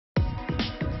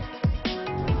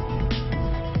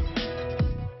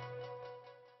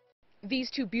These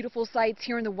two beautiful sites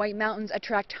here in the White Mountains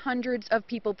attract hundreds of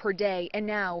people per day, and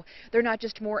now they're not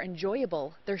just more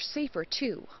enjoyable, they're safer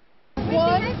too.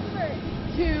 1,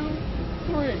 2,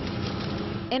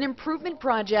 3. An improvement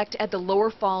project at the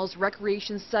Lower Falls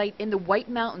Recreation Site in the White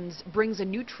Mountains brings a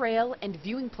new trail and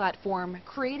viewing platform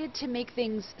created to make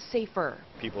things safer.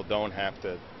 People don't have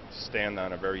to stand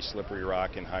on a very slippery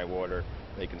rock in high water.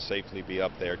 They can safely be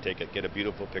up there, get a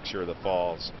beautiful picture of the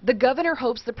falls. The governor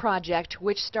hopes the project,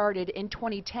 which started in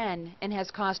 2010 and has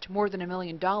cost more than $1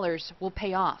 million, will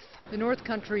pay off. The North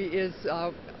Country is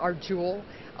our jewel,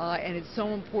 and it's so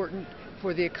important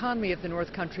for the economy of the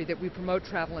North Country that we promote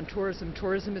travel and tourism.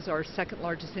 Tourism is our second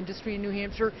largest industry in New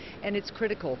Hampshire, and it's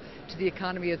critical to the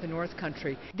economy of the North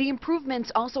Country. The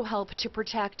improvements also help to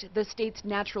protect the state's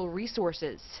natural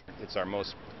resources. It's our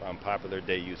most popular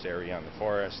day use area on the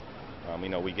forest.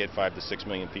 We get 5 to 6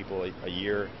 million people a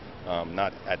year,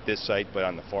 not at this site, but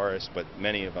on the forest, but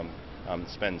many of them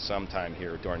spend some time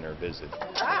here during their visit.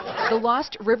 The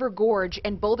Lost River Gorge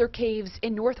and Boulder Caves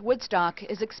in North Woodstock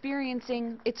is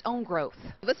experiencing its own growth.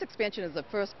 This expansion is the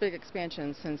first big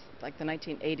expansion since like the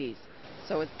 1980s,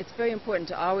 so it's very important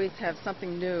to always have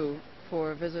something new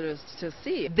for visitors to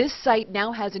see. This site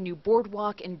now has a new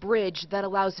boardwalk and bridge that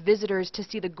allows visitors to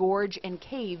see the gorge and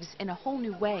caves in a whole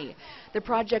new way. The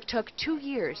project took 2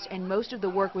 years, and most of the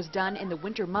work was done in the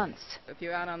winter months. If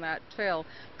you're out on that trail,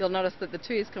 you'll notice that the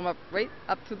trees come up right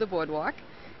up through the boardwalk,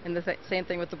 and the same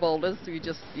thing with the boulders.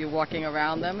 You're walking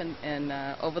around them and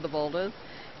over the boulders,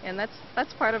 and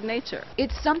that's part of nature.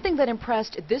 It's something that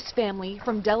impressed this family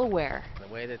from Delaware.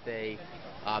 The way that they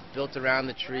built around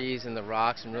the trees and the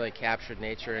rocks and really captured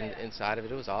nature inside of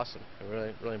it, it was awesome. I'm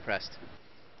really impressed.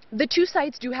 The two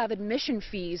sites do have admission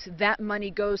fees. That money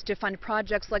goes to fund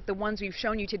projects like the ones we've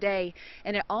shown you today,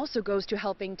 and it also goes to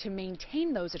helping to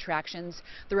maintain those attractions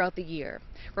throughout the year.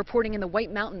 Reporting in the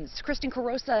White Mountains, Kristen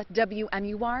Carosa,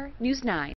 WMUR News 9.